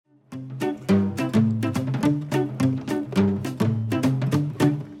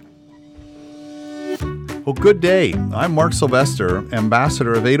Well, good day. I'm Mark Sylvester,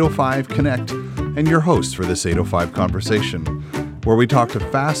 ambassador of 805 Connect, and your host for this 805 Conversation, where we talk to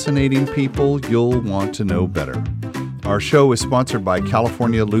fascinating people you'll want to know better. Our show is sponsored by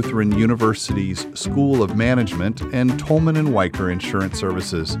California Lutheran University's School of Management and Tolman & Weicker Insurance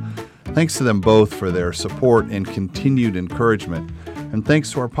Services. Thanks to them both for their support and continued encouragement. And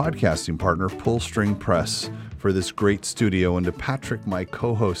thanks to our podcasting partner, Pullstring Press, for this great studio, and to Patrick, my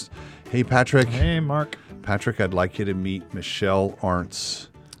co-host. Hey, Patrick. Hey, Mark. Patrick, I'd like you to meet Michelle Arntz.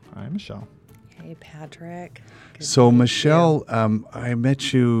 Hi, Michelle. Hey, Patrick. Good So, to meet Michelle, I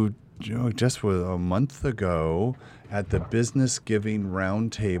met you just a month ago at the Business Giving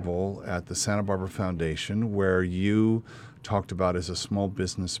Roundtable at the Santa Barbara Foundation, where you talked about, as a small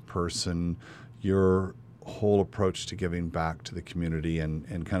business person, your whole approach to giving back to the community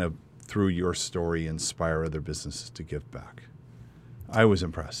and kind of, through your story, inspire other businesses to give back. I was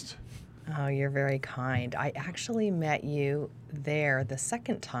impressed. Oh, you're very kind. I actually met you there the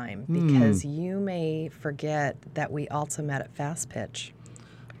second time because you may forget that we also met at Fast Pitch.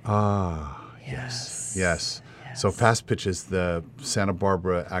 Yes. So Fast Pitch is the Santa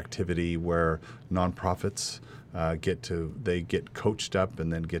Barbara activity where nonprofits get coached up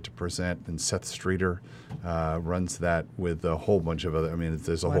and then get to present. And Seth Streeter runs that with a whole bunch of other. I mean,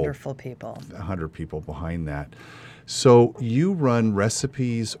 there's a Wonderful people. 100 people behind that. So you run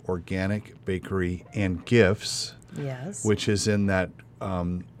Recipes Organic Bakery and Gifts. Yes. Which is in that,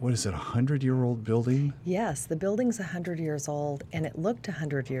 100-year-old building? Yes, the building's 100 years old, and it looked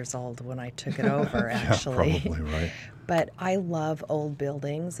 100 years old when I took it over, actually. Yeah, probably, right. But I love old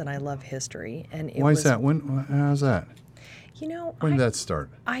buildings, and I love history. And Why is that? How's that? When did that start?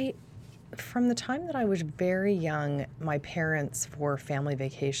 From the time that I was very young, my parents, for family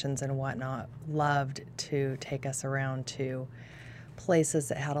vacations and whatnot, loved to take us around to places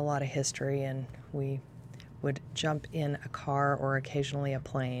that had a lot of history, and we would jump in a car or occasionally a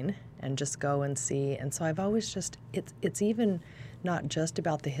plane and just go and see. And so I've always it's even not just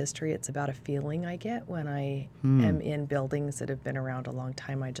about the history, it's about a feeling I get when I am in buildings that have been around a long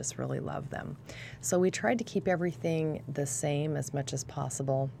time. I just really love them. So we tried to keep everything the same as much as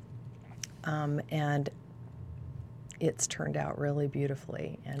possible. And it's turned out really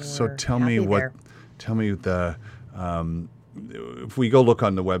beautifully. And So we're tell happy me there. if we go look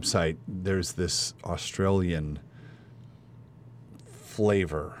on the website, there's this Australian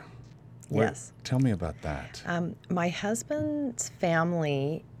flavor. Yes. Tell me about that. My husband's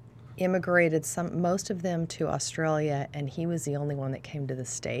family immigrated most of them to Australia, and he was the only one that came to the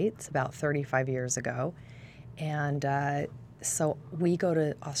States about 35 years ago. And so we go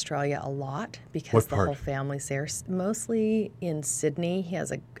to Australia a lot because the whole family's there. Mostly in Sydney. He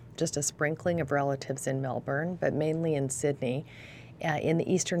has just a sprinkling of relatives in Melbourne, but mainly in Sydney, in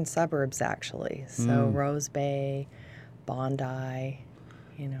the eastern suburbs, actually. So Rose Bay, Bondi,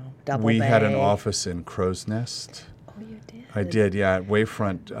 Double Bay. We had an office in Crow's Nest. Oh, you did? I did, yeah. At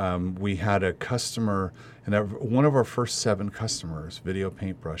Wavefront, we had a customer, and one of our first 7 customers, Video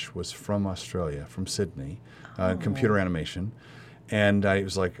Paintbrush, was from Australia, from Sydney, computer animation. And I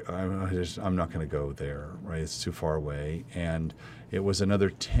was like, I'm not going to go there, right? It's too far away. And it was another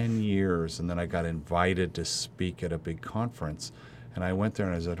 10 years, and then I got invited to speak at a big conference. And I went there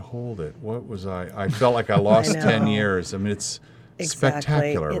and I said, hold it, what was I felt like I lost 10 years. I mean, it's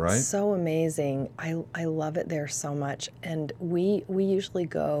spectacular, right? It's so amazing. I love it there so much. And we usually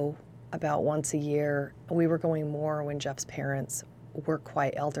go about once a year. We were going more when Jeff's parents were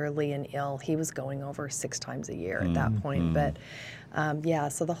quite elderly and ill. He was going over 6 times a year at that point. But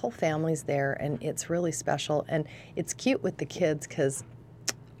so the whole family's there, and it's really special. And it's cute with the kids because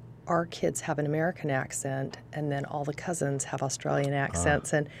our kids have an American accent, and then all the cousins have Australian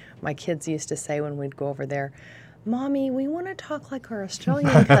accents. And my kids used to say when we'd go over there, Mommy, we want to talk like our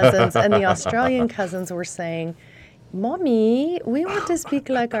Australian cousins. And the Australian cousins were saying, Mommy, we want to speak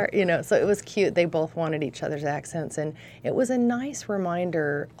like our, so it was cute. They both wanted each other's accents. And it was a nice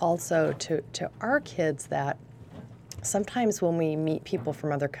reminder also to our kids that sometimes when we meet people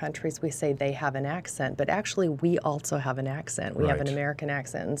from other countries, we say they have an accent, but actually we also have an accent. We have an American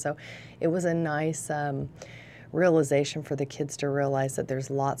accent. And so it was a nice realization for the kids to realize that there's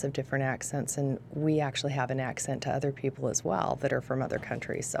lots of different accents, and we actually have an accent to other people as well that are from other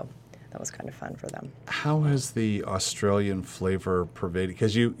countries. So that was kind of fun for them. How has the Australian flavor pervaded?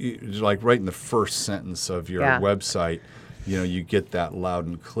 Because you like right in the first sentence of your website, you get that loud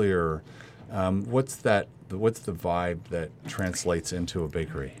and clear. What's the vibe that translates into a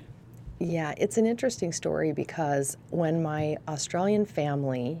bakery? Yeah, it's an interesting story because when my Australian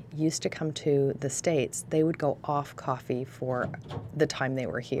family used to come to the States, they would go off coffee for the time they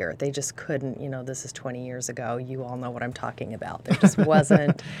were here. They just couldn't, this is 20 years ago. You all know what I'm talking about. There just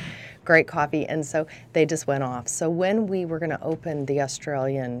wasn't great coffee, and so they just went off. So when we were going to open the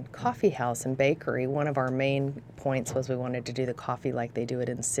Australian coffee house and bakery, one of our main points was we wanted to do the coffee like they do it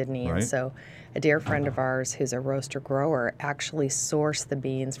in Sydney. Right. And so a dear friend of ours who's a roaster grower actually sourced the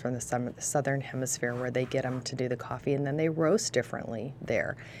beans from the southern hemisphere where they get them to do the coffee, and then they roast differently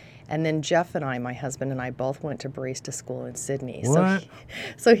there. And then Jeff and I, my husband and I, both went to barista school in Sydney. What?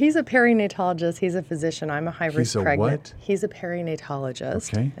 So he's a perinatologist. He's a physician. I'm a high-risk He's a pregnant. what? He's a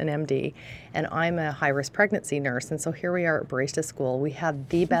perinatologist, Okay. an MD, and I'm a high-risk pregnancy nurse. And so here we are at barista school. We had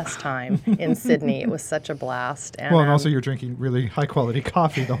the best time in Sydney. It was such a blast. And, Well, and also you're drinking really high-quality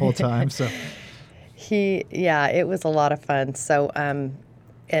coffee the whole time, so... it was a lot of fun. So,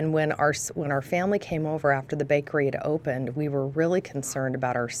 and when our family came over after the bakery had opened, we were really concerned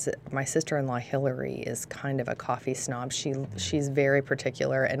about my sister-in-law Hillary is kind of a coffee snob. She's very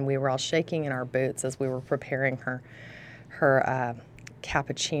particular, and we were all shaking in our boots as we were preparing her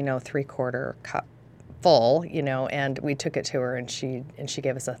cappuccino 3/4 cup full, and we took it to her, and she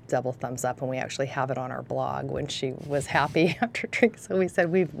gave us a double thumbs up, and we actually have it on our blog when she was happy after drinking. So we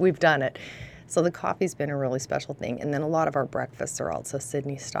said we've done it. So the coffee's been a really special thing, and then a lot of our breakfasts are also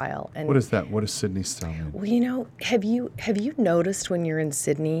Sydney style. And What is that? What does Sydney style mean? well, have you noticed when you're in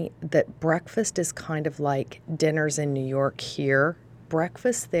Sydney that breakfast is kind of like dinners in New York here?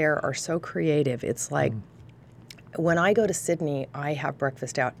 Breakfasts there are so creative. It's like when I go to Sydney, I have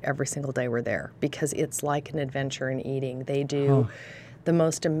breakfast out every single day we're there because it's like an adventure in eating. They do the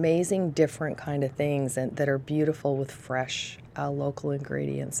most amazing different kind of things that are beautiful with fresh local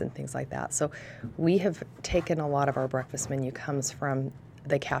ingredients and things like that. So we have taken a lot of our breakfast menu comes from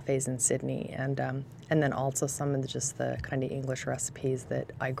the cafes in Sydney, and then also some of just the kind of English recipes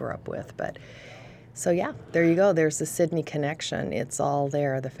that I grew up with. But so yeah, there you go. There's the Sydney connection. It's all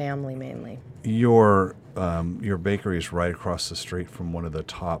there, the family mainly. Your bakery is right across the street from one of the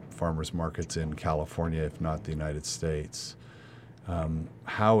top farmers markets in California, if not the United States.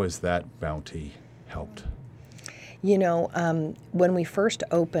 How has that bounty helped? When we first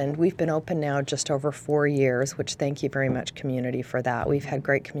opened, we've been open now just over 4 years, which thank you very much, community, for that. We've had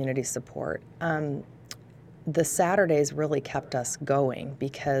great community support. The Saturdays really kept us going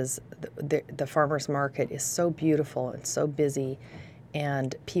because the farmers market is so beautiful and so busy,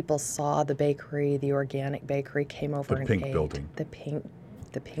 and people saw the bakery, the organic bakery, came over and ate. The pink building. The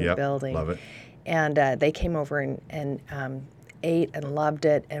pink Yep, building. love it. And they came over and ate and loved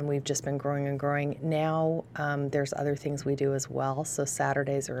it, and we've just been growing and growing. Now there's other things we do as well, so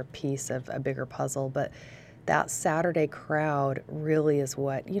Saturdays are a piece of a bigger puzzle, but that Saturday crowd really is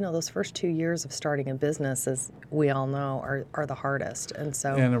what, those first 2 years of starting a business, as we all know, are the hardest. And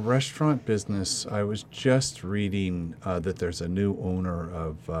so, And a restaurant business, I was just reading that there's a new owner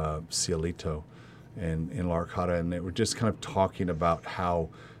of Cielito in La Arcada, and they were just kind of talking about how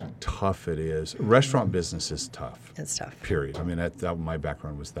tough it is. Restaurant business is tough. it's tough. Period. I mean, that my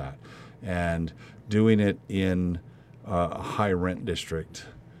background was that. And doing it in a high rent district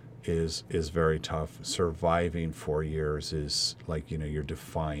is very tough. Surviving 4 years is like, you're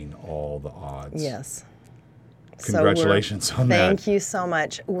defying all the odds. Yes. Congratulations on that. Thank you so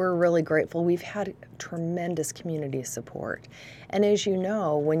much. We're really grateful. We've had tremendous community support. And as you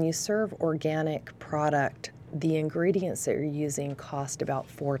know, when you serve organic product, the ingredients that you're using cost about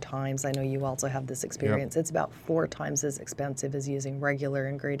 4 times. I know you also have this experience. It's about 4 times as expensive as using regular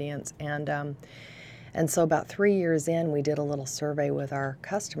ingredients. And so about 3 years in, we did a little survey with our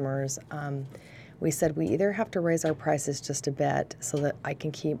customers. We said we either have to raise our prices just a bit so that I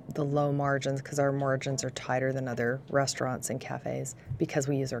can keep the low margins, because our margins are tighter than other restaurants and cafes because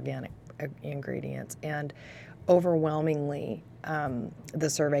we use organic ingredients. And overwhelmingly, the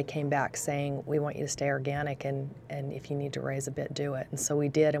survey came back saying, we want you to stay organic, and if you need to raise a bit, do it. And so we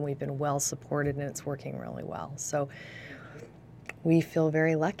did, and we've been well supported, and it's working really well. So we feel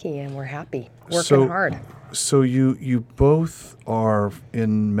very lucky, and we're happy, working hard. So you both are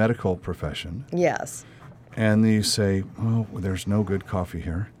in medical profession. Yes. And you say, oh, there's no good coffee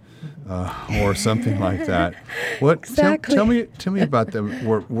here, or something like that. What? Exactly. Tell me about them.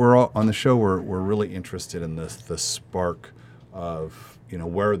 We're all on the show. We're really interested in the spark of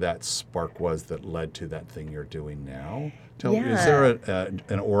where that spark was that led to that thing you're doing now. Is there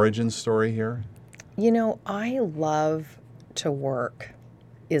an origin story here? I love to work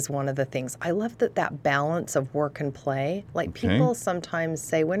is one of the things. I love that balance of work and play. Like Okay. people sometimes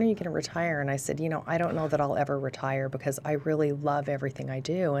say, when are you going to retire? And I said, I don't know that I'll ever retire because I really love everything I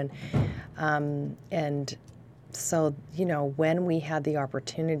do. And so, when we had the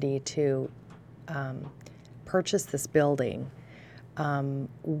opportunity to purchase this building,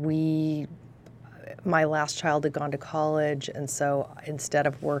 my last child had gone to college, and so instead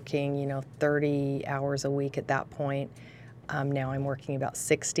of working, 30 hours a week at that point, now I'm working about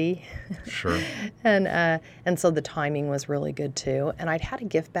 60. Sure. And so the timing was really good too. And I'd had a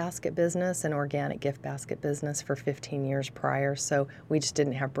gift basket business, an organic gift basket business for 15 years prior. So we just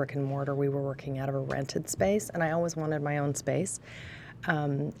didn't have brick and mortar. We were working out of a rented space, and I always wanted my own space.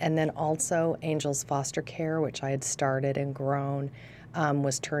 And then also Angels Foster Care, which I had started and grown,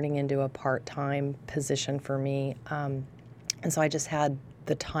 was turning into a part-time position for me. And so I just had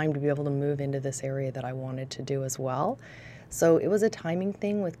the time to be able to move into this area that I wanted to do as well. So it was a timing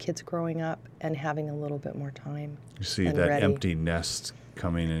thing with kids growing up and having a little bit more time. You see and that ready. empty nest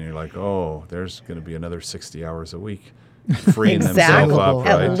coming, and you're like, oh, there's going to be another 60 hours a week freeing Exactly. themselves up,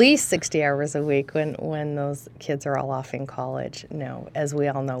 right? At least 60 hours a week when those kids are all off in college. No, as we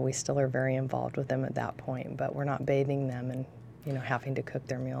all know, we still are very involved with them at that point, but we're not bathing them and having to cook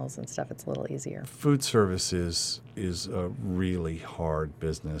their meals and stuff. It's a little easier. Food service is a really hard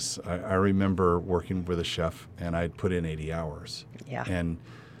business. I remember working with a chef, and I'd put in 80 hours. Yeah. And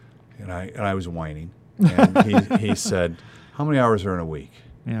I was whining, and he said, "How many hours are in a week?"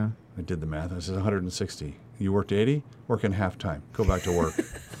 Yeah. I did the math. I said 160. You worked 80? Work in half time. Go back to work.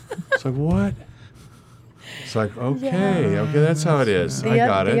 It's like, what? It's like, okay, that's how it is. I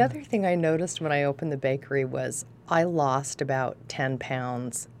got it. The other thing I noticed when I opened the bakery was I lost about 10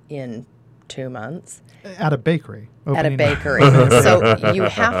 pounds in 2 months. At a bakery. At a opening- bakery. So you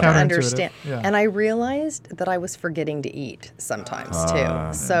have to Counterintuitive, understand. yeah. And I realized that I was forgetting to eat sometimes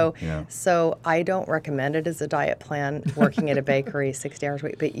too. So I don't recommend it as a diet plan, working at a bakery 60 hours a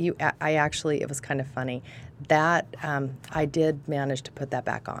week. But it was kind of funny. That I did manage to put that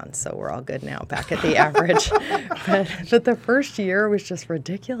back on. So we're all good now, back at the average. But the first year was just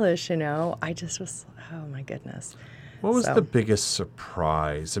ridiculous, I just was, oh my goodness. What was So- the biggest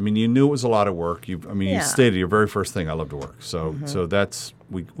surprise? I mean, you knew it was a lot of work. You Yeah. stated your very first thing, I love to work. So that's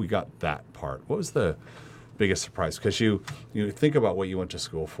we got that part. What was the biggest surprise? Because you think about what you went to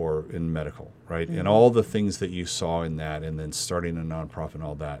school for in medical, right? And all the things that you saw in that, and then starting a nonprofit and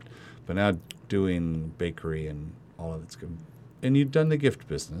all that. But now doing bakery and all of it's good. And you'd done the gift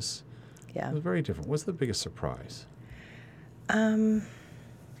business. Yeah. It was very different. What's the biggest surprise?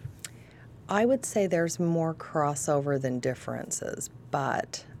 I would say there's more crossover than differences,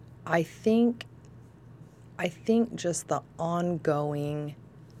 but I think just the ongoing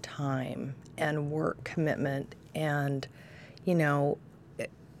time and work commitment and,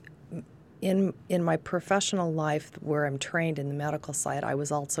 in my professional life where I'm trained in the medical side, I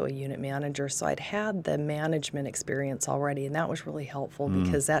was also a unit manager, so I'd had the management experience already, and that was really helpful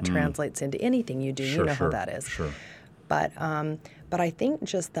because that translates into anything you do. You know how that is. Sure. But I think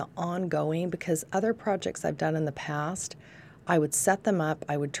just the ongoing, because other projects I've done in the past, I would set them up,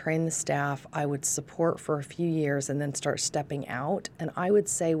 I would train the staff, I would support for a few years and then start stepping out. And I would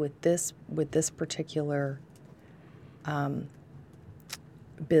say with this particular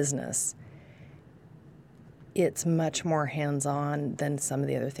business, it's much more hands-on than some of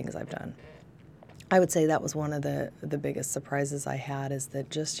the other things I've done. I would say that was one of the biggest surprises I had, is that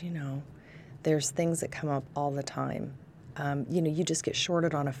just, there's things that come up all the time. You just get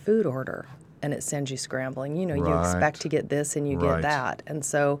shorted on a food order and it sends you scrambling. You expect to get this and you get that. And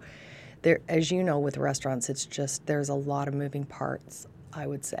so there, as you know, with restaurants, it's just, there's a lot of moving parts, I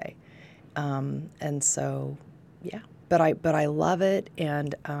would say. And so, yeah. But I love it,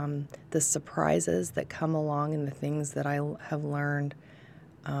 and the surprises that come along and the things that I have learned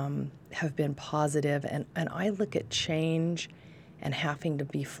have been positive. And I look at change and having to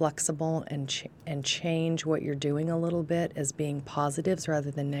be flexible and change what you're doing a little bit as being positives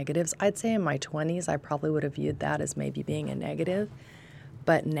rather than negatives. I'd say in my 20s, I probably would have viewed that as maybe being a negative.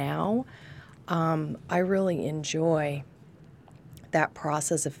 But now, I really enjoy that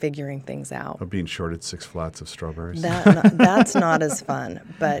process of figuring things out. Of being shorted 6 flats of strawberries. That's not as fun.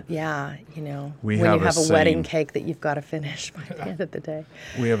 But yeah, when you have have a a wedding saying- cake that you've got to finish by the end of the day.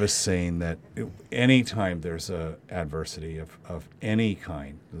 We have a saying that anytime there's a adversity of any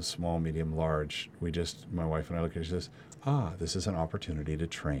kind, the small, medium, large, my wife and I look at it and says, this is an opportunity to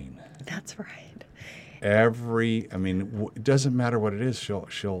train. That's right. It doesn't matter what it is,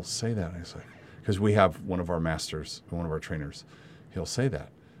 she'll say that. I say, because we have one of our masters, one of our trainers, he'll say that.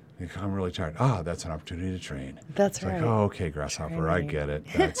 I'm really tired. That's an opportunity to train. That's it's right. Like, okay, grasshopper, I Training. get it.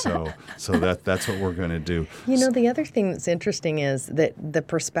 That's that's what we're going to do. The other thing that's interesting is that the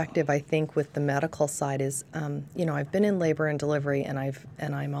perspective, I think, with the medical side is, I've been in labor and delivery, and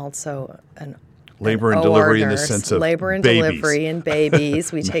I'm also Labor and OR delivery in the nurse. sense of labor and babies. delivery and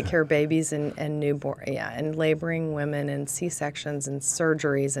babies. We take care of babies and newborn, and laboring women and C-sections and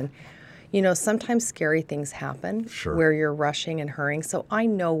surgeries, and sometimes scary things happen Sure. where you're rushing and hurrying. So I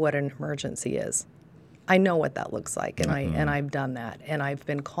know what an emergency is. I know what that looks like, and I've done that, and I've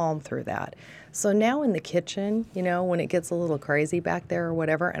been calm through that. So now in the kitchen, when it gets a little crazy back there or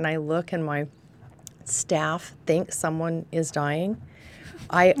whatever, and I look and my staff think someone is dying,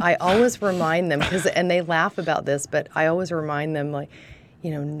 I always remind them, and they laugh about this, but I always remind them, like,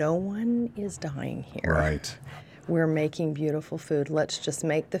 no one is dying here. Right. We're making beautiful food. Let's just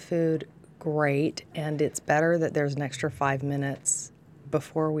make the food great, and it's better that there's an extra 5 minutes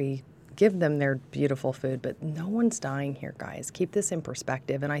before we give them their beautiful food. But no one's dying here, guys. Keep this in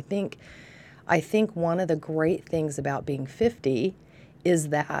perspective. And I think one of the great things about being 50 is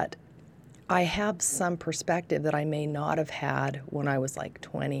that I have some perspective that I may not have had when I was like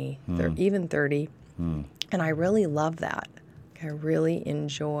 20, even 30. And I really love that. I really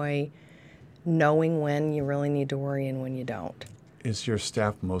enjoy knowing when you really need to worry and when you don't. Is your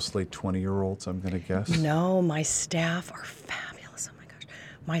staff mostly 20-year-olds, I'm going to guess? No, my staff are fabulous. Oh my gosh.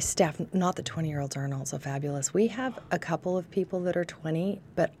 My staff, not that 20-year-olds aren't also fabulous. We have a couple of people that are 20,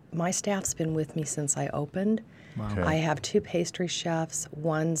 but my staff's been with me since I opened. Wow. Okay. I have 2 pastry chefs.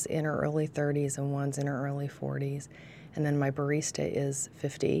 One's in her early 30s and one's in her early 40s. And then my barista is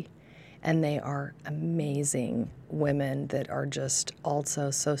 50. And they are amazing women that are just also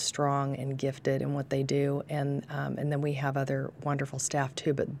so strong and gifted in what they do. And then we have other wonderful staff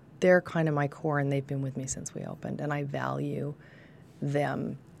too, but they're kind of my core, and they've been with me since we opened. And I value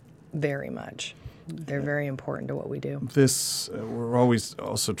them very much. They're very important to what we do. We're always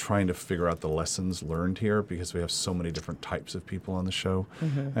also trying to figure out the lessons learned here because we have so many different types of people on the show.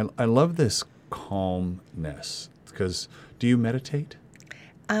 Mm-hmm. And I love this calmness because do you meditate?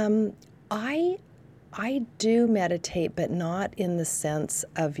 I do meditate, but not in the sense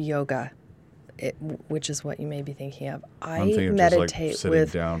of yoga, which is what you may be thinking of. I'm thinking of meditate just like sitting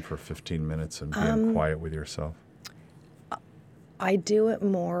with. down for 15 minutes and being quiet with yourself. I do it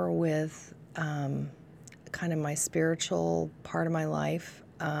more with kind of my spiritual part of my life.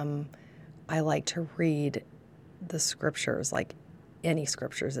 I like to read the scriptures, like any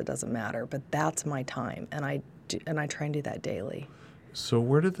scriptures, it doesn't matter, but that's my time, and I try and do that daily. So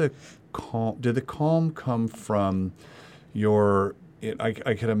where did the calm come from? I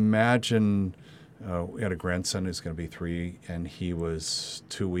could imagine we had a grandson who's going to be 3, and he was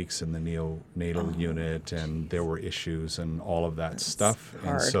 2 weeks in the neonatal unit, and there were issues and all of that stuff.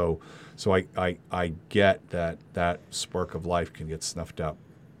 hard. And so I get that spark of life can get snuffed up,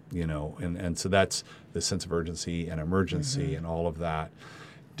 and so that's the sense of urgency and emergency and all of that.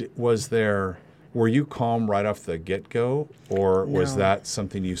 Were you calm right off the get-go, or was No. that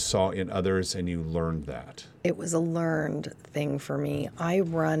something you saw in others and you learned that? It was a learned thing for me. I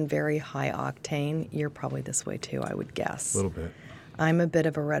run very high octane. You're probably this way too, I would guess. A little bit. I'm a bit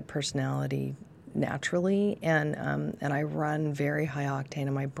of a red personality naturally, and I run very high octane,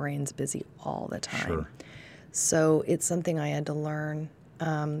 and my brain's busy all the time. Sure. So it's something I had to learn.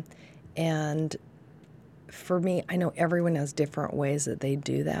 And for me, I know everyone has different ways that they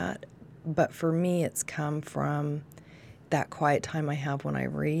do that, but for me, it's come from that quiet time I have when I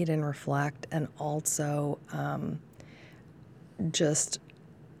read and reflect, and also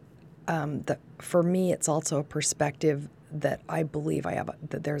for me, it's also a perspective that I believe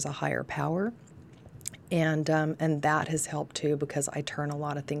that there's a higher power, and that has helped too, because I turn a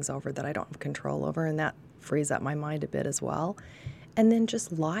lot of things over that I don't have control over, and that frees up my mind a bit as well. And then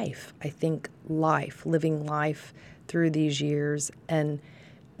just life. I think living life through these years, and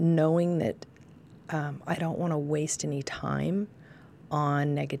knowing that I don't want to waste any time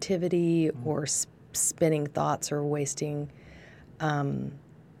on negativity or spinning thoughts or wasting.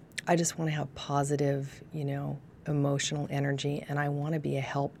 I just want to have positive, emotional energy, and I want to be a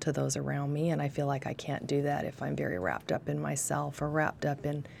help to those around me. And I feel like I can't do that if I'm very wrapped up in myself or wrapped up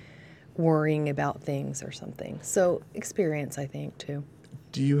in worrying about things or something. So experience, I think, too.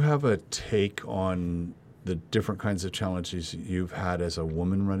 Do you have a take on the different kinds of challenges you've had as a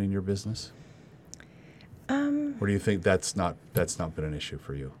woman running your business? Or do you think that's not been an issue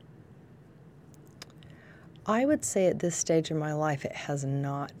for you? I would say at this stage in my life, it has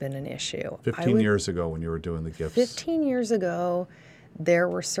not been an issue. 15 years ago when you were doing the gifts. 15 years ago, there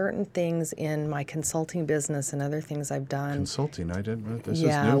were certain things in my consulting business and other things I've done. Consulting, I didn't. This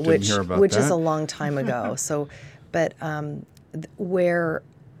Yeah, is new. Didn't hear about which that. is a long time ago. So, but where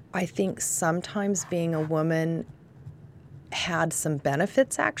I think sometimes being a woman had some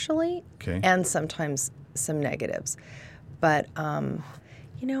benefits actually, Okay. and sometimes some negatives. But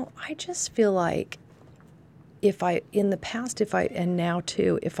I just feel like in the past, and now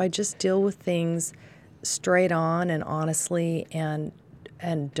too, if I just deal with things straight on and honestly and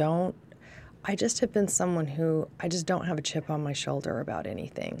I just have been someone who I just don't have a chip on my shoulder about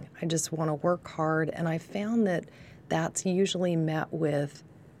anything. I just want to work hard, and I found that that's usually met with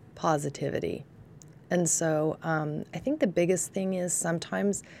positivity. And so I think the biggest thing is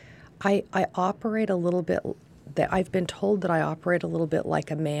sometimes I operate a little bit, that I've been told that I operate a little bit like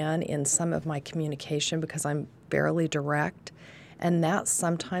a man in some of my communication because I'm fairly direct, and that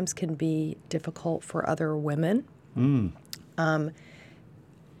sometimes can be difficult for other women.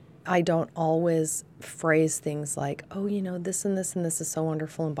 I don't always phrase things like, oh, this and this and this is so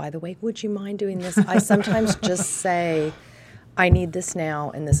wonderful, and by the way, would you mind doing this? I sometimes just say, I need this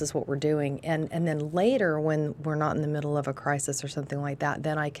now, and this is what we're doing. And then later, when we're not in the middle of a crisis or something like that,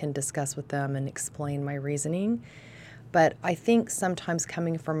 then I can discuss with them and explain my reasoning. But I think sometimes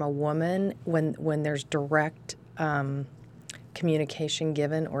coming from a woman, when there's direct communication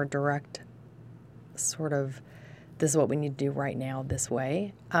given or direct sort of, this is what we need to do right now this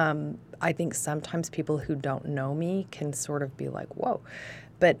way, I think sometimes people who don't know me can sort of be like, whoa.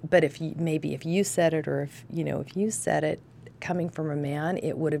 But if you said it, or if you said it coming from a man,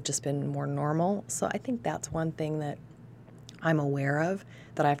 it would have just been more normal. So I think that's one thing that I'm aware of,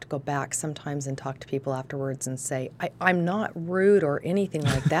 that I have to go back sometimes and talk to people afterwards and say, I'm not rude or anything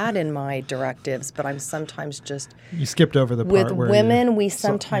like that in my directives, but I'm sometimes just... You skipped over the part with where women, we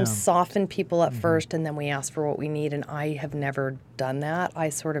sometimes soften people up first, and then we ask for what we need, and I have never done that. I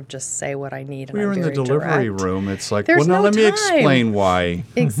sort of just say what I need, and We're I'm in the very delivery direct. room. It's like, There's well, now no let me time. explain why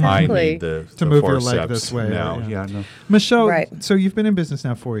Exactly. I need the move your forceps leg this way. now. Right, Yeah, no. Michelle, Right. so you've been in business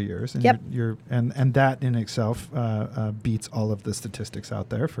now 4 years, and Yep. and that in itself beats all of the statistics out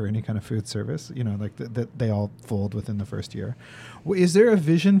there for any kind of food service. Like that they all fold within the first year. Is there a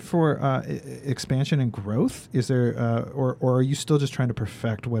vision for expansion and growth? Is there, or are you still just trying to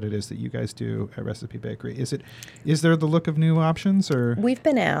perfect what it is that you guys do at Recipe Bakery? Is there the look of new options, or We've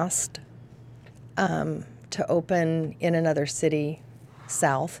been asked to open in another city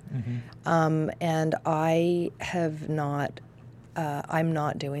south, and I have not. I'm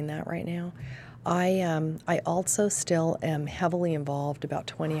not doing that right now. I also still am heavily involved about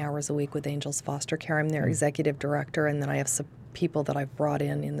 20 hours a week with Angels Foster Care. I'm their executive director, and then I have some people that I've brought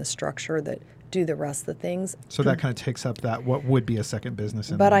in the structure that do the rest of the things. so that kind of takes up that what would be a second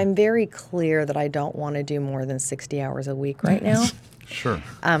business? But I'm very clear that I don't want to do more than 60 hours a week right now. Sure.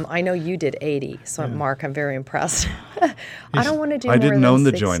 I know you did 80, so Mark, I'm very impressed. I don't want to do more I than 60. didn't own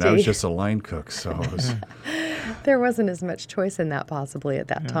the joint. I was just a line cook, so it was, There wasn't as much choice in that possibly at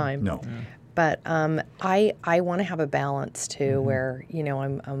that time. no. But I want to have a balance too, where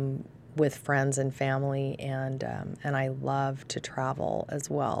I'm with friends and family, and I love to travel as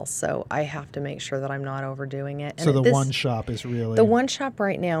well. So I have to make sure that I'm not overdoing it. so And the one shop is really the one shop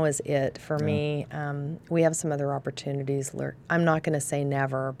right now is it for me. We have some other opportunities. I'm not going to say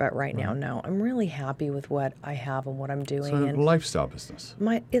never, but right now, no. I'm really happy with what I have and what I'm doing. It's a and lifestyle business.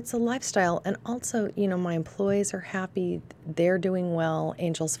 it's a lifestyle, and also, my employees are happy. They're doing well.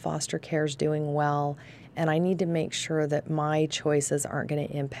 Angels Foster Care is doing well, and I need to make sure that my choices aren't going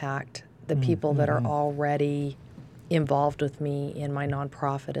to impact the people that are already involved with me in my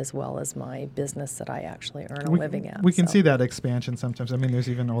nonprofit as well as my business that I actually earn a living at. We can So- see that expansion sometimes. I mean, there's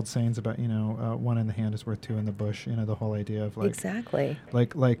even old sayings about one in the hand is worth two in the bush. The whole idea of Exactly.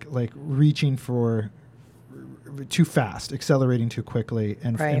 like reaching for too fast, accelerating too quickly,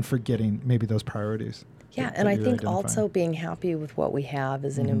 and Right. forgetting maybe those priorities. Yeah, that and I you're think identifying. also being happy with what we have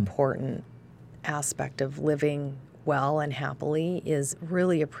is an important aspect of living well and happily, is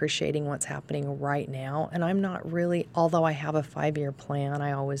really appreciating what's happening right now. And I'm not really, although I have a 5-year plan,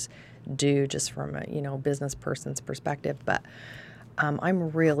 I always do just from a business person's perspective, but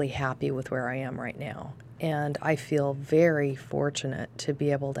I'm really happy with where I am right now. And I feel very fortunate to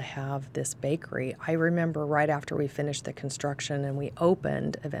be able to have this bakery. I remember right after we finished the construction and we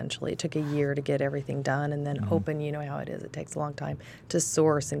opened eventually, it took a year to get everything done and then open, you know how it is. It takes a long time to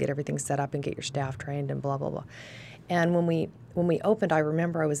source and get everything set up and get your staff trained and blah, blah, blah. And when we opened, I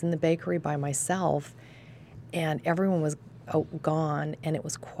remember I was in the bakery by myself and everyone was gone and it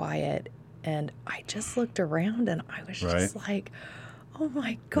was quiet. And I just looked around and I was just like, oh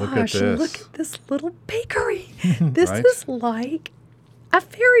my gosh, this. look at this little bakery. This Right? is like a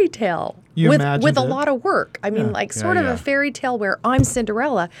fairy tale You with imagined a it? lot of work. I mean, Yeah. like Yeah, sort of yeah. a fairy tale where I'm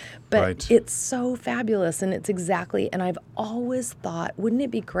Cinderella, but Right. it's so fabulous and it's exactly. And I've always thought, wouldn't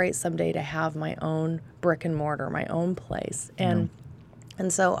it be great someday to have my own brick and mortar, my own place?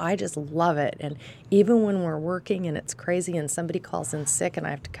 And so I just love it. And even when we're working and it's crazy and somebody calls in sick and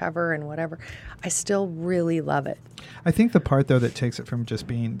I have to cover and whatever, I still really love it. I think the part though that takes it from just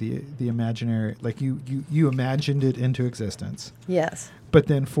being the imaginary, like you imagined it into existence, Yes. but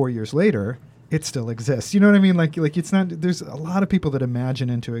then 4 years later, it still exists. You know what I mean? Like it's not. There's a lot of people that imagine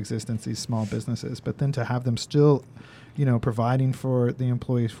into existence these small businesses, but then to have them still, providing for the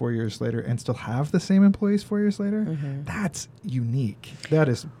employees 4 years later and still have the same employees 4 years later, that's unique. That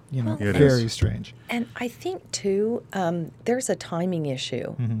is, It very is. strange. And I think too, there's a timing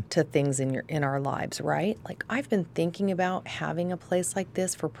issue to things in our lives, right? Like I've been thinking about having a place like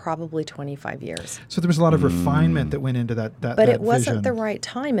this for probably 25 years. So there was a lot of refinement that went into that. But it wasn't the right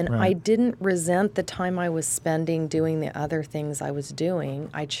time, and Right. I didn't resent the time I was spending doing the other things I was doing.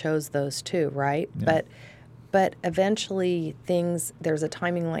 I chose those too, right? Yeah. But eventually there's a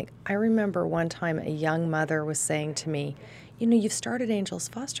timing. Like I remember one time a young mother was saying to me, you've started Angels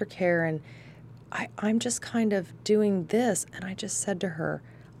Foster Care, and I'm just kind of doing this. And I just said to her,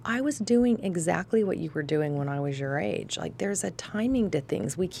 I was doing exactly what you were doing when I was your age. Like there's a timing to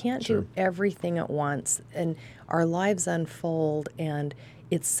things. We can't do everything at once, and our lives unfold, and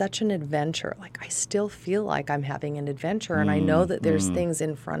it's such an adventure. Like I still feel like I'm having an adventure, and I know that there's things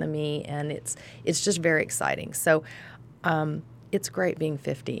in front of me, and it's just very exciting. So it's great being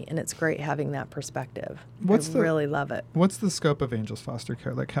 50, and it's great having that perspective. I really love it. What's the scope of Angels Foster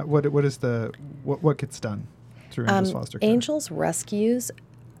Care? Like, what gets done through Angels Foster Care? Angels rescues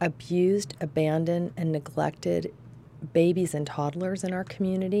abused, abandoned, and neglected babies and toddlers in our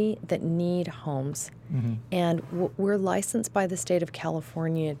community that need homes. And we're licensed by the state of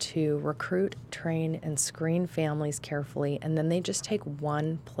California to recruit, train, and screen families carefully, and then they just take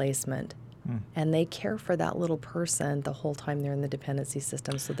one placement. And they care for that little person the whole time they're in the dependency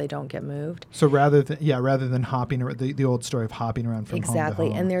system, so they don't get moved. So rather than hopping around, the old story of hopping around from Exactly,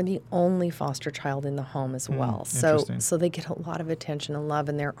 home to home. and they're the only foster child in the home as well. So they get a lot of attention and love,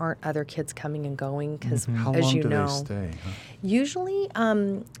 and there aren't other kids coming and going because, How as long you do know, they stay? Huh? usually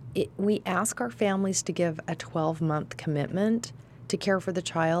we ask our families to give a 12-month commitment to care for the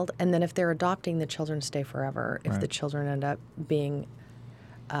child, and then if they're adopting, the children stay forever. If the children end up being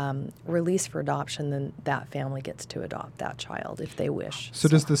released for adoption, then that family gets to adopt that child if they wish. So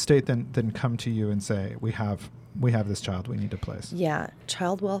does the state then come to you and say, we have this child we need to place? Yeah,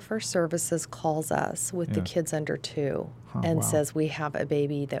 Child Welfare Services calls us with the kids under 2 and wow. says we have a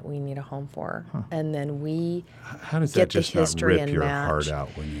baby that we need a home for, and then we How does get that just the history not rip and your match. heart out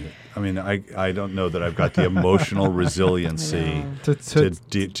when you? I mean, I don't know that I've got the emotional resiliency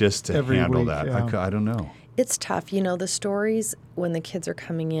just to every handle week, that. yeah. I don't know. It's tough. The stories when the kids are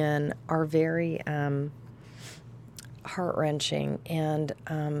coming in are very heart-wrenching. And,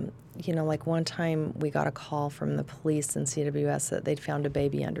 like one time we got a call from the police in CWS that they'd found a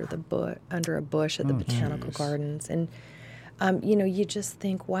baby under a bush at the Botanical Gardens. And, you just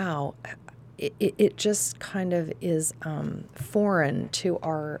think, wow, it just kind of is foreign to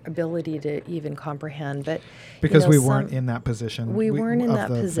our ability to even comprehend. But Because we weren't in that position. We weren't in of that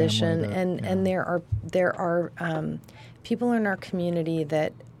the position, family and there are people in our community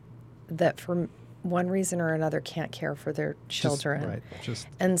that for one reason or another can't care for their children.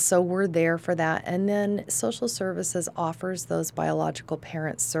 And so we're there for that. And then social services offers those biological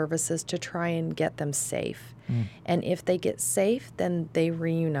parents services to try and get them safe. And if they get safe, then they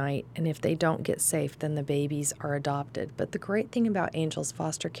reunite. And if they don't get safe, then the babies are adopted. But the great thing about Angels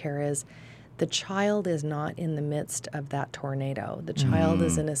Foster Care is the child is not in the midst of that tornado. The child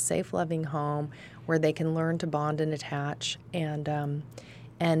is in a safe, loving home where they can learn to bond and attach, and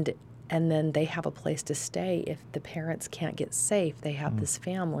then they have a place to stay. If the parents can't get safe, they have this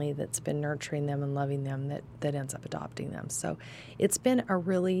family that's been nurturing them and loving them that ends up adopting them. So it's been a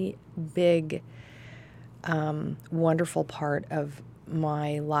really big, wonderful part of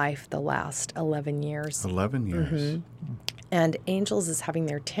my life the last 11 years. 11 years. And Angels is having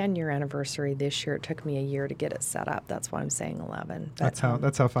their 10-year anniversary this year. It took me a year to get it set up. That's why I'm saying 11. But, that's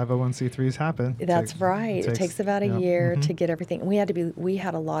how 501c3s happen. That's right. It takes about a year to get everything. We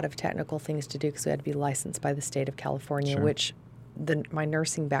had a lot of technical things to do because we had to be licensed by the state of California, which my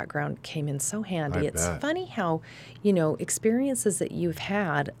nursing background came in so handy. It's funny how, experiences that you've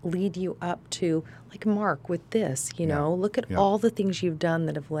had lead you up to, like Mark with this, look at all the things you've done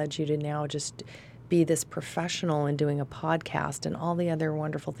that have led you to now just be this professional and doing a podcast and all the other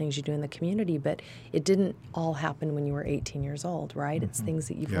wonderful things you do in the community, but it didn't all happen when you were 18 years old, right? It's things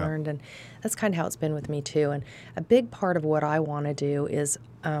that you've learned, and that's kind of how it's been with me too. And a big part of what I want to do is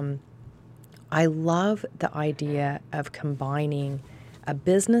I love the idea of combining a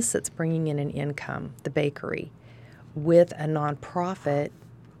business that's bringing in an income, the bakery, with a nonprofit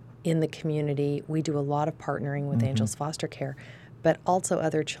in the community. We do a lot of partnering with Angels Foster Care, but also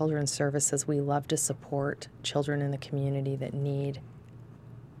other children's services. We love to support children in the community that need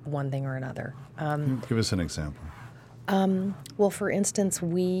one thing or another. Give us an example. Well, for instance,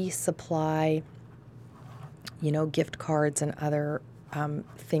 we supply, gift cards and other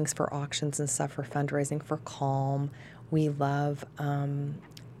things for auctions and stuff for fundraising for Calm. We love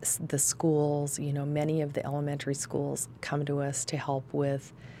the schools. Many of the elementary schools come to us to help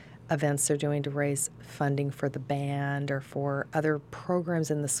with events they're doing to raise funding for the band or for other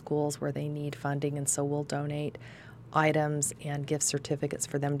programs in the schools where they need funding. And so we'll donate items and gift certificates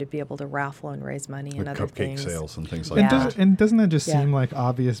for them to be able to raffle and raise money and other cupcake things. Sales and things like that. And doesn't that just seem like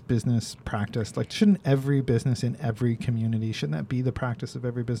obvious business practice? Like, shouldn't every business in every community, shouldn't that be the practice of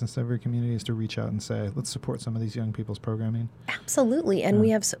every business, every community, is to reach out and say, let's support some of these young people's programming? Absolutely. And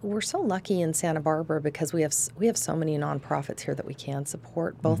we're so lucky in Santa Barbara because we have so many nonprofits here that we can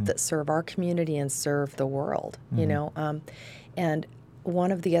support, both that serve our community and serve the world, and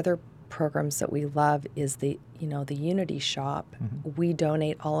one of the other programs that we love is the Unity Shop. We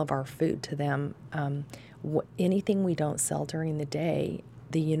donate all of our food to them. Anything we don't sell during the day,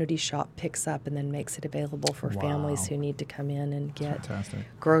 the Unity Shop picks up and then makes it available for families who need to come in and get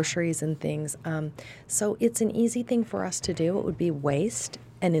groceries and things. So it's an easy thing for us to do. It would be waste,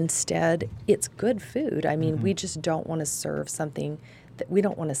 and instead it's good food. I mean, we just don't want to serve something we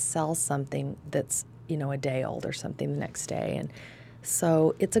don't want to sell something that's a day old or something the next day. And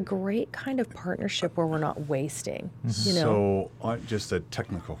so it's a great kind of partnership where we're not wasting. So just a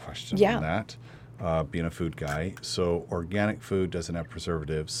technical question on that, being a food guy. So organic food doesn't have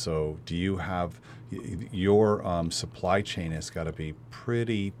preservatives. So do you have your supply chain has got to be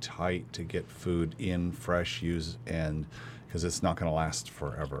pretty tight to get food in fresh, use, and because it's not going to last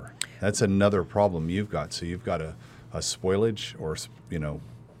forever. That's another problem you've got. So you've got a spoilage or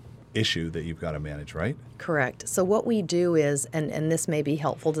issue that you've got to manage, right? Correct. So what we do is, and this may be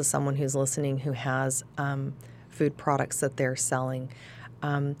helpful to someone who's listening who has food products that they're selling,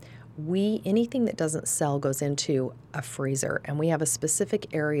 anything that doesn't sell goes into a freezer, and we have a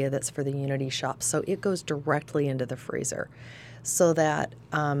specific area that's for the Unity Shop. So it goes directly into the freezer so that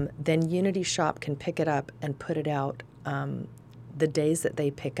then Unity Shop can pick it up and put it out. The days that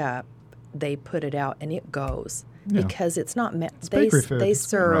they pick up, they put it out and it goes. Because it's not they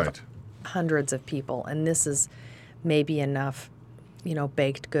serve hundreds of people, and this is maybe enough,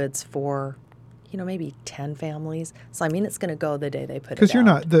 baked goods for, maybe 10 families. So I mean, it's going to go the day they put it out. Because you're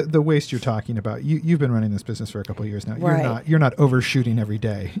not the waste you're talking about. You've been running this business for a couple of years now. You're not overshooting every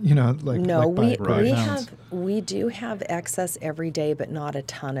day. We do have excess every day, but not a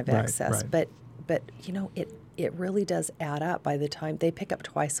ton of excess. But it really does add up by the time they pick up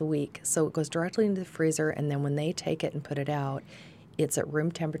twice a week. So it goes directly into the freezer, and then when they take it and put it out, it's at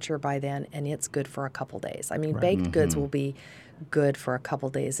room temperature by then, and it's good for a couple days. I mean, baked goods will be good for a couple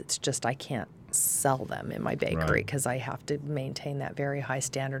days. It's just I can't sell them in my bakery because I have to maintain that very high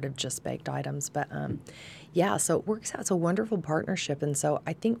standard of just baked items. But so it works out. It's a wonderful partnership. And so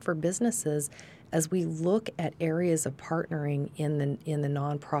I think for businesses, as we look at areas of partnering in the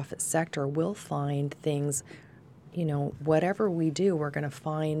nonprofit sector, we'll find things, whatever we do, we're going to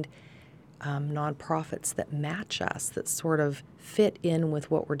find nonprofits that match us, that sort of fit in with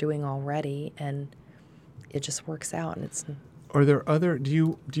what we're doing already, and it just works out. And it's. Are there other?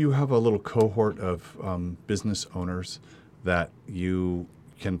 Do you have a little cohort of business owners that you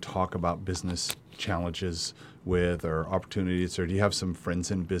can talk about business challenges with or opportunities, or do you have some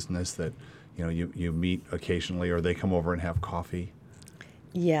friends in business that you meet occasionally, or they come over and have coffee?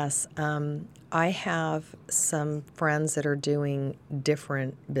 Yes. I have some friends that are doing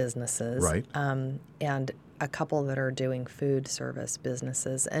different businesses. Right. And a couple that are doing food service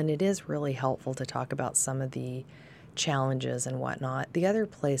businesses. And it is really helpful to talk about some of the challenges and whatnot. The other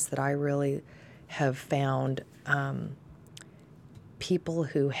place that I really have found people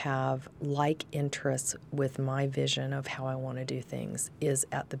who have like interests with my vision of how I want to do things is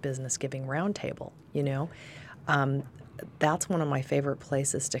at the Business Giving Roundtable, That's one of my favorite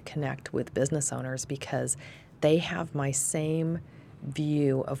places to connect with business owners because they have my same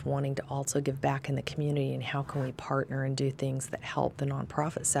view of wanting to also give back in the community and how can we partner and do things that help the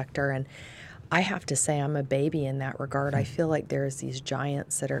nonprofit sector. And I have to say I'm a baby in that regard. I feel like there's these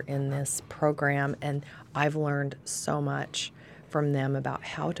giants that are in this program, and I've learned so much from them about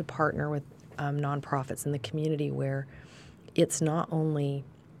how to partner with nonprofits in the community, where it's not only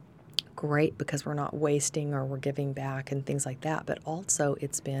great because we're not wasting or we're giving back and things like that, but also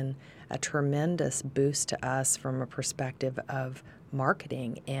it's been a tremendous boost to us from a perspective of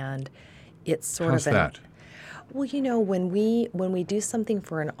marketing. And it's sort How's of that? Well, when we do something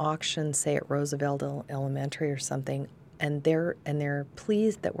for an auction, say at Roosevelt Elementary or something, and they're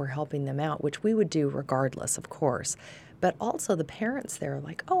pleased that we're helping them out, which we would do regardless, of course. But also the parents there are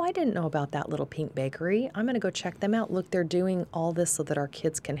like, oh, I didn't know about that little pink bakery. I'm going to go check them out. Look, they're doing all this so that our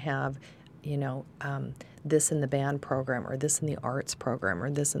kids can have, this in the band program or this in the arts program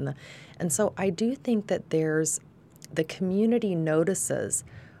or this in the. And so I do think that the community notices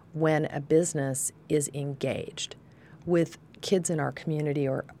when a business is engaged with kids in our community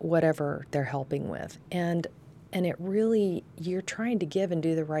or whatever they're helping with. And it really, you're trying to give and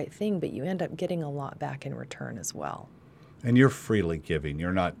do the right thing, but you end up getting a lot back in return as well. And you're freely giving.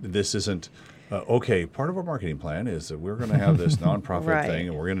 You're not, this isn't, okay, part of our marketing plan is that we're going to have this nonprofit Right. thing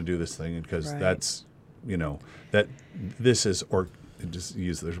and we're going to do this thing because Right. that's, that this is, or just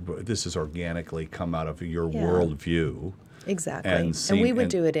use this is organically come out of your Yeah. worldview. Exactly. And And see- we would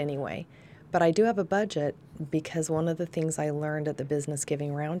and- do it anyway. But I do have a budget because one of the things I learned at the Business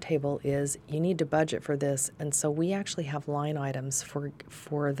Giving Roundtable is you need to budget for this. And so we actually have line items for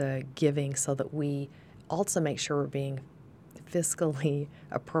the giving so that we also make sure we're being fiscally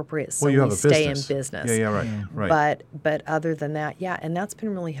appropriate so Well, you we have a stay business. in business. Yeah, right. But other than that, yeah, and that's been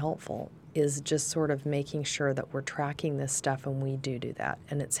really helpful, is just sort of making sure that we're tracking this stuff, and we do that.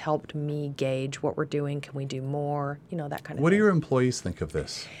 And it's helped me gauge what we're doing. Can we do more? That kind of What do thing. your employees think of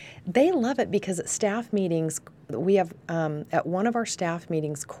this? They love it because at staff meetings, we have, at one of our staff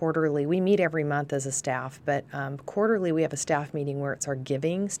meetings quarterly, we meet every month as a staff, but quarterly we have a staff meeting where it's our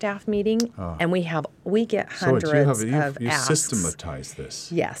giving staff meeting, and we get hundreds of you asks. systematize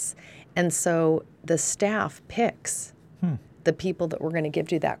this. Yes. And so the staff picks the people that we're going to give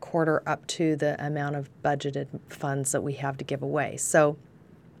to that quarter up to the amount of budgeted funds that we have to give away. So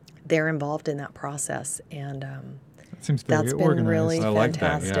they're involved in that process, and It seems very that's been organized. really I like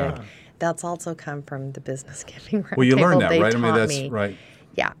that, fantastic. yeah. That's also come from the Business Giving Roundtable. Well, you learn that, They right? I mean, taught that's me. right.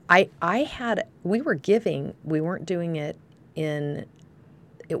 Yeah, we were giving, we weren't doing it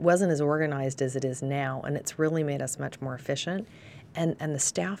it wasn't as organized as it is now, and it's really made us much more efficient. And the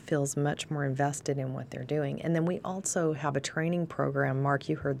staff feels much more invested in what they're doing. And then we also have a training program. Mark,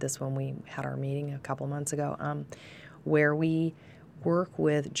 you heard this when we had our meeting a couple months ago, where we work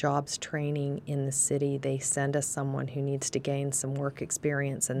with jobs training in the city. They send us someone who needs to gain some work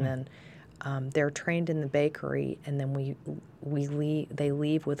experience, and then they're trained in the bakery, and then they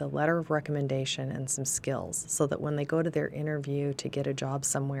leave with a letter of recommendation and some skills, so that when they go to their interview to get a job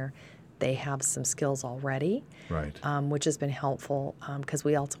somewhere, they have some skills already, Right. which has been helpful because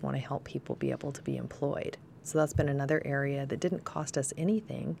we also want to help people be able to be employed. So that's been another area that didn't cost us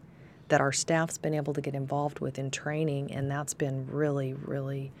anything, that our staff's been able to get involved with in training, and that's been really,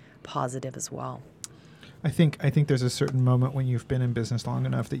 really positive as well. I think there's a certain moment when you've been in business long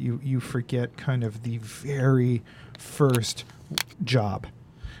enough that you forget kind of the very first job.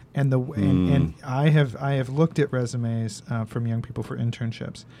 And and I have looked at resumes from young people for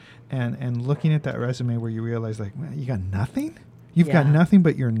internships, and looking at that resume where you realize, like, man, you got nothing? You've got Yeah. nothing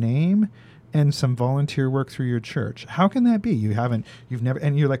but your name and some volunteer work through your church. How can that be? You've never,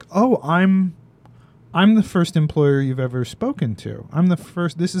 and you're like, oh, I'm the first employer you've ever spoken to.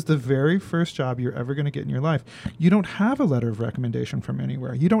 This is the very first job you're ever going to get in your life. You don't have a letter of recommendation from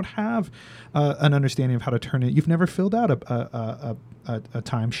anywhere. You don't have an understanding of how to turn it. You've never filled out a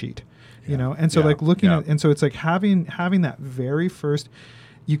timesheet, And so so it's like having that very first,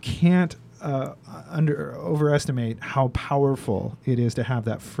 you can't overestimate how powerful it is to have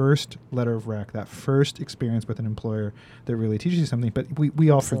that first letter of rec, that first experience with an employer that really teaches you something. But we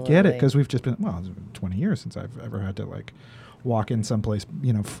all forget it because we've just been, it's been 20 years since I've ever had to walk in someplace,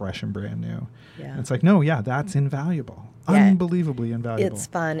 fresh and brand new. Yeah. And it's like, no, that's invaluable. Yeah. Unbelievably invaluable. It's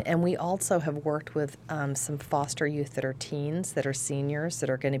fun, and we also have worked with some foster youth that are teens, that are seniors, that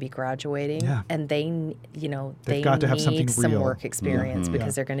are going to be graduating, Yeah. and they They've got to have need something some real. work experience because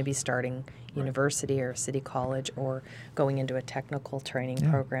Yeah. they're going to be starting university or city college or going into a technical training Yeah.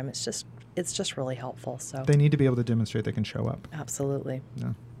 program. It's just really helpful. So They need to be able to demonstrate they can show up. absolutely.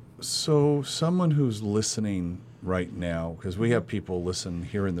 Yeah. So someone who's listening right now, because we have people listen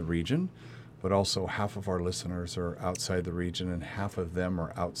here in the region, but also half of our listeners are outside the region and half of them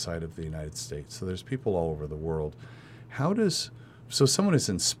are outside of the United States. So there's people all over the world. How does So someone is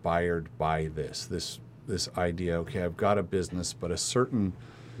inspired by this idea. Okay, I've got a business, but a certain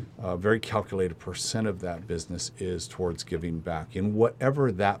very calculated percent of that business is towards giving back in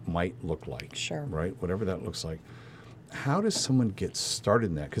whatever that might look like. Sure. Right? Whatever that looks like. How does someone get started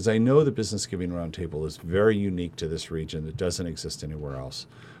in that? Because I know the Business Giving Roundtable is very unique to this region. It doesn't exist anywhere else.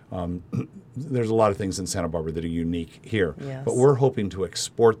 There's a lot of things in Santa Barbara that are unique here. Yes. But we're hoping to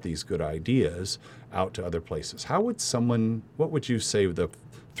export these good ideas out to other places. What would you say the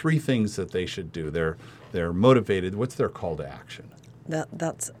 3 things that they should do? They're motivated. What's their call to action?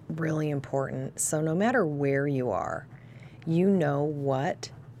 That's really important. So no matter where you are, you know what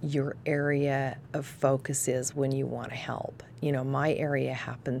your area of focus is when you want to help. My area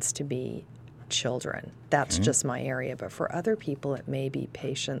happens to be children. That's just my area. But for other people, it may be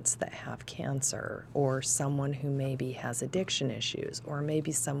patients that have cancer, or someone who maybe has addiction issues, or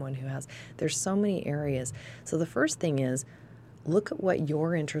maybe someone who there's so many areas. So the first thing is, look at what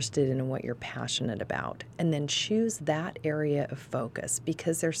you're interested in and what you're passionate about, and then choose that area of focus,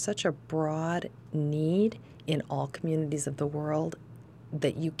 because there's such a broad need in all communities of the world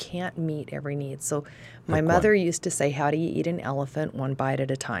that you can't meet every need. So my mother used to say, how do you eat an elephant? One bite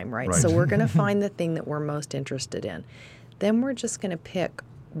at a time, right? So we're going to find the thing that we're most interested in. Then we're just going to pick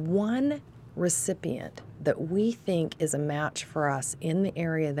one recipient that we think is a match for us in the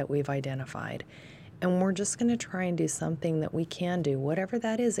area that we've identified. And we're just going to try and do something that we can do, whatever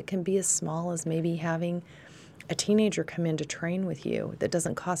that is. It can be as small as maybe having a teenager come in to train with you that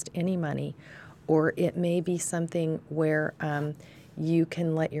doesn't cost any money, or it may be something where you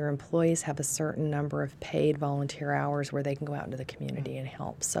can let your employees have a certain number of paid volunteer hours where they can go out into the community and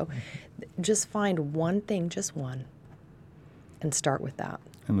help. So just find one thing, just one, and start with that.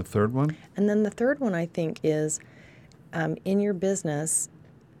 And the third one? And then the third one, I think, is in your business,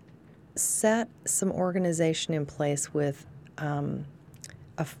 set some organization in place with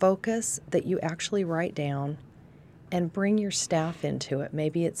a focus that you actually write down, and bring your staff into it.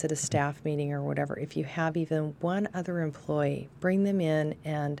 Maybe it's at a staff meeting or whatever. If you have even one other employee, bring them in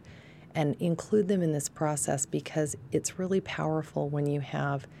and include them in this process, because it's really powerful when you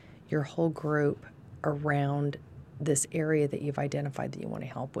have your whole group around this area that you've identified that you want to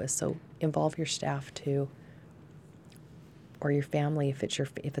help with. So involve your staff too, or your family. If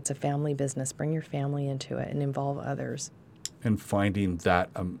it's a family business, bring your family into it and involve others. And finding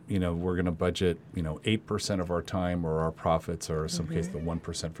that, we're going to budget, 8% of our time or our profits, or in some case, the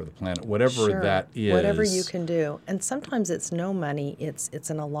 1% for the planet, whatever that is. Whatever you can do. And sometimes it's no money,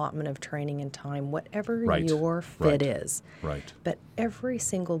 it's an allotment of training and time, whatever your fit is. Right. But every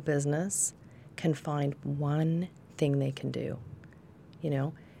single business can find one thing they can do.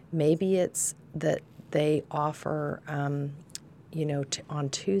 Maybe it's that they offer, on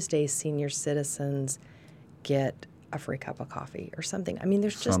Tuesdays, senior citizens get a free cup of coffee or something. I mean,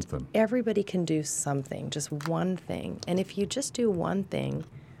 there's just everybody can do something, just one thing. And if you just do one thing,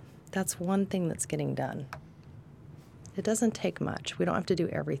 that's one thing that's getting done. It doesn't take much. We don't have to do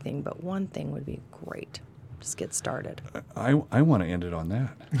everything, but one thing would be great. Just get started. I want to end it on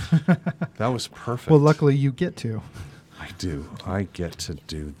that. That was perfect. Well, luckily you get to. I do. I get to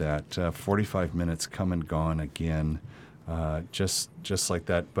do that. 45 minutes come and gone again, just like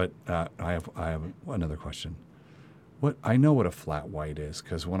that. But I have another question. I know what a flat white is,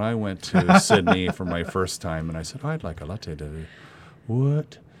 because when I went to Sydney for my first time and I said, I'd like a latte today.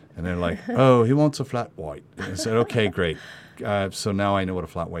 What? And they're like, oh, he wants a flat white. And I said, okay, great. So now I know what a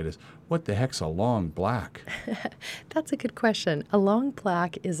flat white is. What the heck's a long black? That's a good question. A long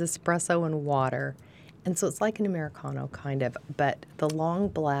black is espresso and water. And so it's like an Americano kind of, but the long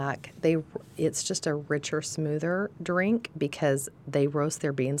black, it's just a richer, smoother drink, because they roast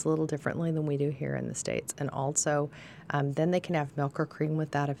their beans a little differently than we do here in the States. And also, then they can have milk or cream with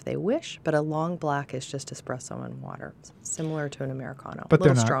that if they wish, but a long black is just espresso and water, similar to an Americano, but a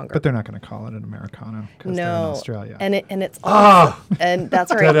little they're not, stronger. But they're not going to call it an Americano because they're in Australia. And it's all, and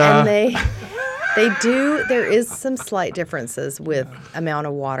that's right. And there is some slight differences with amount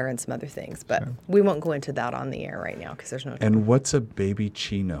of water and some other things, but we won't go into that on the air right now because there's no time. And what's a baby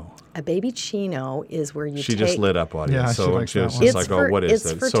chino? A baby chino is where you She just lit up on it. So it's like, oh, what is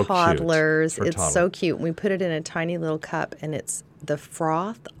that? It's for so toddlers. Cute. It's so cute. We put it in a tiny little cup, and it's the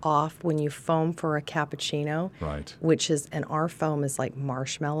froth off when you foam for a cappuccino. Right. And our foam is like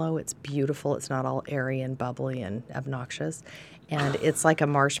marshmallow. It's beautiful. It's not all airy and bubbly and obnoxious. And it's like a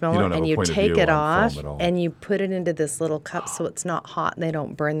marshmallow, and you take it off and you put it into this little cup so it's not hot and they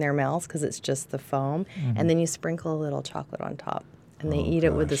don't burn their mouths because it's just the foam. Mm-hmm. And then you sprinkle a little chocolate on top. And they eat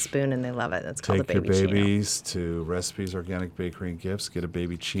it with a spoon, and they love it. It's called a Take baby your chino. babies to Recipes Organic Bakery and Gifts. Get a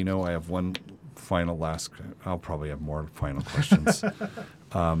baby chino. I have one final I'll probably have more final questions.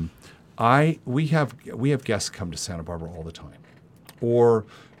 We have guests come to Santa Barbara all the time, or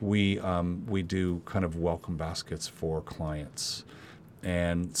we do kind of welcome baskets for clients,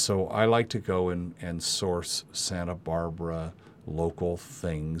 and so I like to go and source Santa Barbara local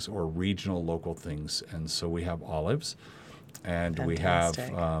things or regional local things, and so we have olives. And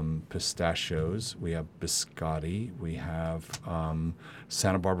Fantastic. we have pistachios, we have biscotti, we have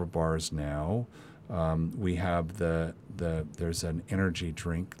Santa Barbara bars now. We have there's an energy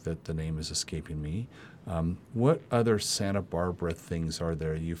drink that the name is escaping me. What other Santa Barbara things are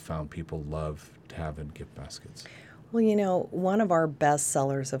there you found people love to have in gift baskets? Well, one of our best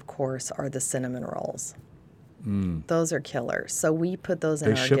sellers, of course, are the cinnamon rolls. Those are killers. So we put those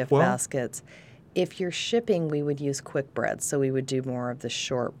in They our ship gift well? baskets. If you're shipping, we would use quick breads. So we would do more of the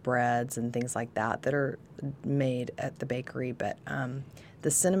short breads and things like that are made at the bakery. But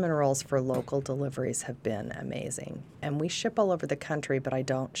the cinnamon rolls for local deliveries have been amazing. And we ship all over the country, but I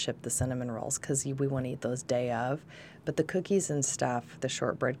don't ship the cinnamon rolls because we want to eat those day of. But the cookies and stuff, the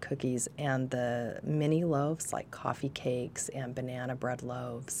shortbread cookies and the mini loaves like coffee cakes and banana bread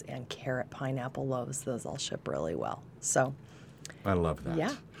loaves and carrot pineapple loaves, those all ship really well. So I love that.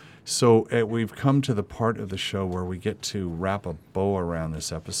 yeah. So we've come to the part of the show where we get to wrap a bow around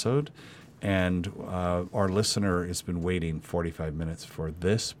this episode, and our listener has been waiting 45 minutes for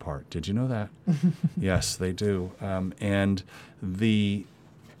this part. Did you know that? Yes, they do. And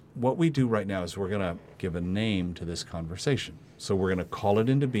what we do right now is we're going to give a name to this conversation. So we're going to call it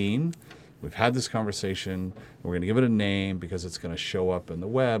into being. We've had this conversation. We're going to give it a name because it's going to show up in the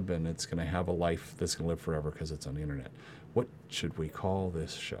web, and it's going to have a life that's going to live forever because it's on the internet. What should we call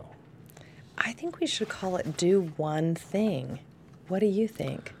this show? I think we should call it Do One Thing. What do you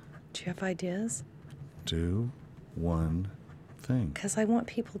think? Do you have ideas? Do one thing. Because I want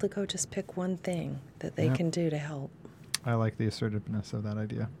people to go just pick one thing that they can do to help. I like the assertiveness of that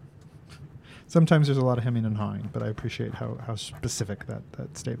idea. Sometimes there's a lot of hemming and hawing, but I appreciate how specific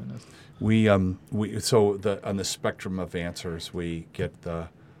that statement is. So on the spectrum of answers, we get the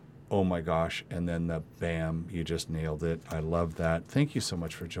oh my gosh, and then the bam, you just nailed it. I love that. Thank you so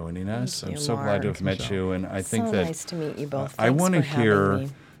much for joining us. Thank I'm you, so glad to have Mark. met you, and I think So that nice to meet you both. I Thanks want to for having hear me.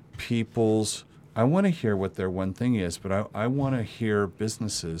 I want to hear what their one thing is, but I want to hear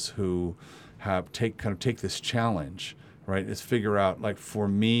businesses who take this challenge, right? Is figure out, like for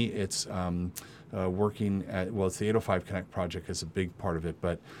me, it's working at, it's the 805 Connect project is a big part of it,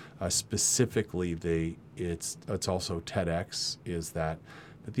 but specifically it's also TEDx is that.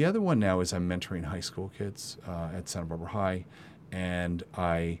 But the other one now is I'm mentoring high school kids at Santa Barbara High, and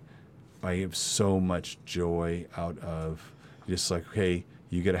I have so much joy out of just like, hey,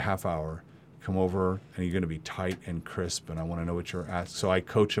 you get a half hour, come over, and you're going to be tight and crisp, and I want to know what you're asking. So I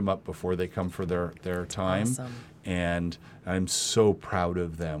coach them up before they come for their time. Awesome. And I'm so proud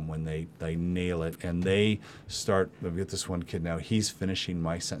of them when they nail it. And they start, I've got this one kid now, he's finishing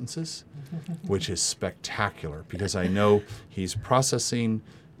my sentences, which is spectacular because I know he's processing,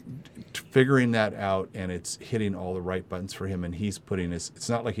 figuring that out, and it's hitting all the right buttons for him. And he's putting his, it's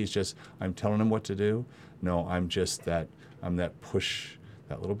not like he's just, I'm telling him what to do. No, I'm that push,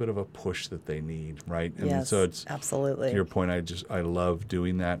 that little bit of a push that they need, right? And Yes, so it's, absolutely. to your point, I love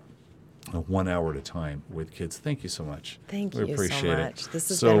doing that. 1 hour at a time with kids. Thank you so much. Thank we you appreciate so much. It. This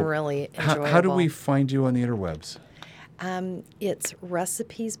has So been really enjoyable. How do we find you on the interwebs? It's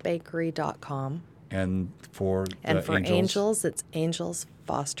recipesbakery.com. And for Angels, it's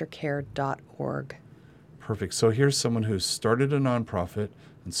angelsfostercare.org. Perfect. So here's someone who started a nonprofit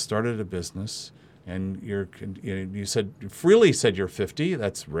and started a business, and you freely said you're 50.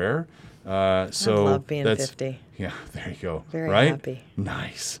 That's rare. So I love being 50. Yeah, there you go. Very right? happy.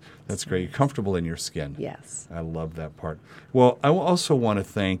 Nice. That's great. You're comfortable in your skin. Yes. I love that part. Well, I also want to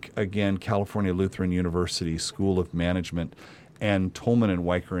thank, again, California Lutheran University School of Management and Tolman and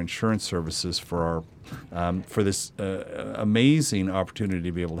Weicker Insurance Services for this amazing opportunity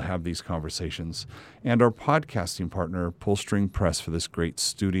to be able to have these conversations, and our podcasting partner, Pullstring Press, for this great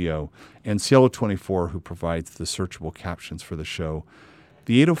studio, and Cielo 24, who provides the searchable captions for the show.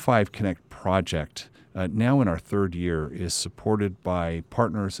 The 805 Connect project, now in our third year, is supported by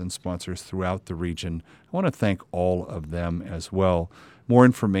partners and sponsors throughout the region. I want to thank all of them as well. More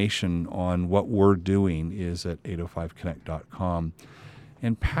information on what we're doing is at 805connect.com.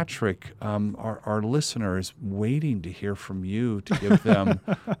 And Patrick, our listener is waiting to hear from you to give them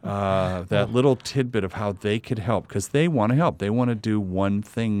that little tidbit of how they could help, because they want to help. They want to do one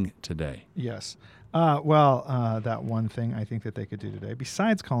thing today. Yes. That one thing I think that they could do today,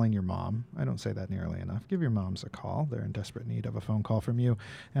 besides calling your mom, I don't say that nearly enough. Give your moms a call. They're in desperate need of a phone call from you.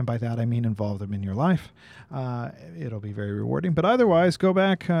 And by that, I mean involve them in your life. It'll be very rewarding. But otherwise, go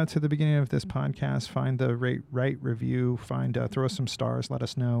back to the beginning of this podcast, find the rate review, throw us some stars. Let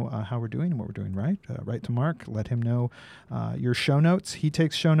us know how we're doing and what we're doing right. Write to Mark. Let him know your show notes. He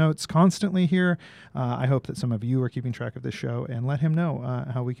takes show notes constantly here. I hope that some of you are keeping track of this show, and let him know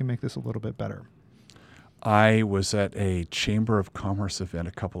how we can make this a little bit better. I was at a Chamber of Commerce event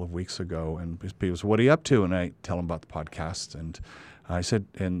a couple of weeks ago, and people said, "What are you up to?" And I tell them about the podcast, and I said,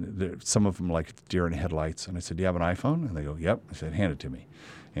 some of them like deer in headlights, and I said, "Do you have an iPhone?" And they go, "Yep." I said, "Hand it to me."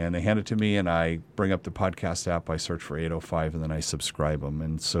 And they hand it to me, and I bring up the podcast app, I search for 805, and then I subscribe them.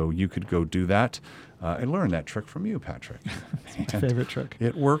 And so you could go do that. I learned that trick from you, Patrick. It's my favorite trick.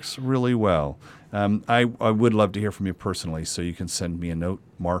 It works really well. I would love to hear from you personally, so you can send me a note,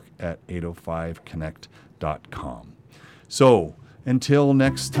 mark@805connect.com. So until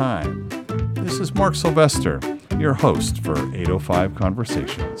next time, this is Mark Sylvester, your host for 805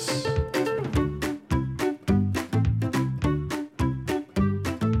 Conversations.